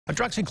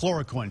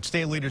Hydroxychloroquine.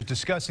 State leaders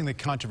discussing the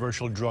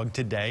controversial drug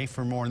today.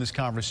 For more in this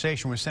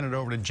conversation, we send it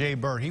over to Jay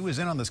Burt. He was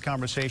in on this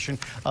conversation.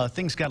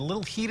 Things got a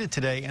little heated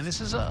today, and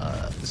this is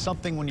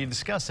something when you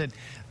discuss it,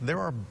 there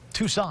are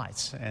two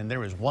sides, and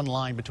there is one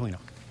line between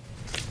them.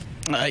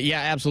 Yeah,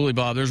 absolutely,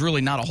 Bob. There's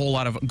really not a whole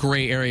lot of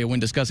gray area when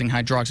discussing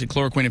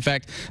hydroxychloroquine. In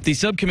fact, the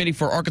Subcommittee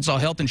for Arkansas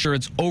Health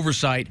Insurance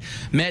Oversight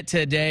met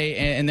today,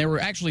 and there were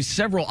actually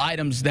several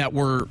items that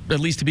were at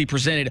least to be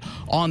presented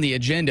on the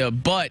agenda,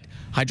 but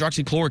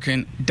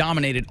hydroxychloroquine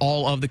dominated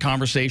all of the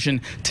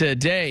conversation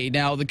today.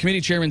 Now, the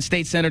committee chairman,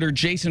 State Senator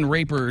Jason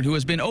Rapert, who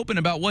has been open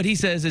about what he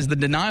says is the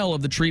denial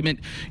of the treatment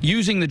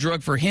using the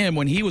drug for him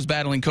when he was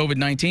battling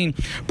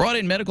COVID-19, brought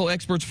in medical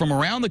experts from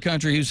around the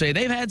country who say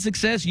they've had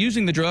success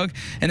using the drug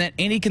and that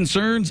any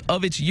concerns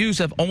of its use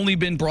have only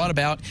been brought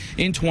about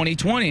in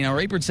 2020. Now,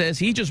 Rapert says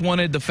he just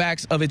wanted the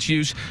facts of its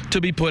use to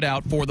be put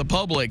out for the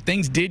public.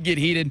 Things did get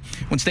heated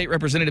when State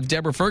Representative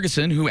Deborah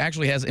Ferguson, who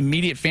actually has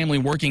immediate family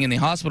working in the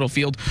hospital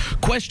field,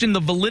 questioned the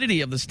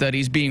validity of the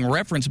studies being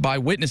referenced by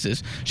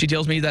witnesses. She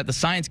tells me that the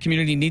science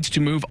community needs to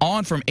move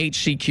on from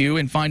HCQ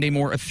and find a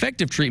more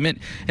effective treatment,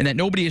 and that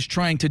nobody is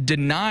trying to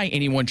deny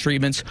anyone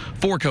treatments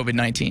for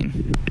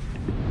COVID-19.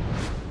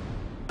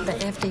 The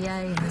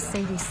FDA and the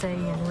CDC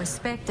and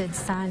respected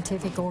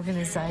scientific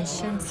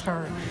organizations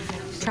are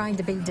trying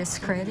to be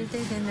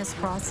discredited in this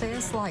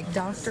process, like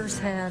doctors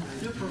have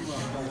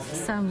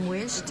some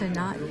wish to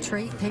not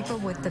treat people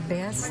with the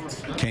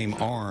best. Came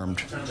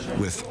armed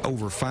with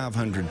over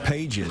 500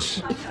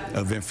 pages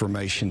of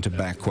information to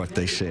back what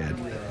they said.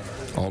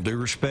 All due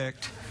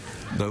respect,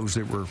 those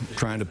that were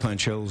trying to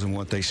punch holes in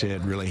what they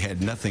said really had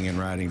nothing in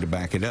writing to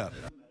back it up.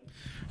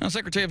 Now,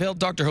 Secretary of Health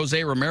Dr.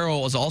 Jose Romero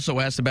was also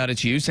asked about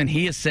its use, and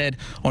he has said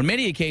on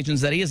many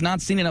occasions that he has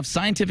not seen enough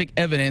scientific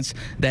evidence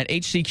that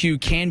HCQ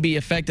can be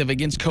effective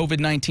against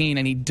COVID-19,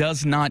 and he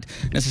does not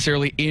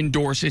necessarily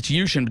endorse its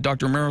use. But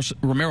Dr.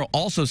 Romero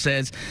also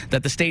says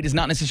that the state is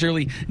not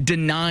necessarily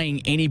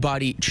denying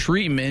anybody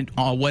treatment,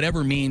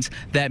 whatever means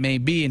that may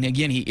be. And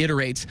again, he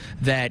iterates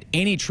that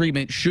any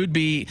treatment should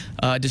be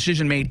a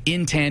decision made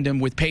in tandem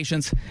with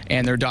patients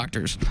and their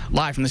doctors.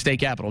 Live from the state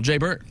capitol, Jay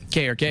Burt,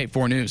 KRK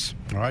 4 News.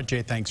 All right,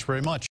 Jay, thanks very much.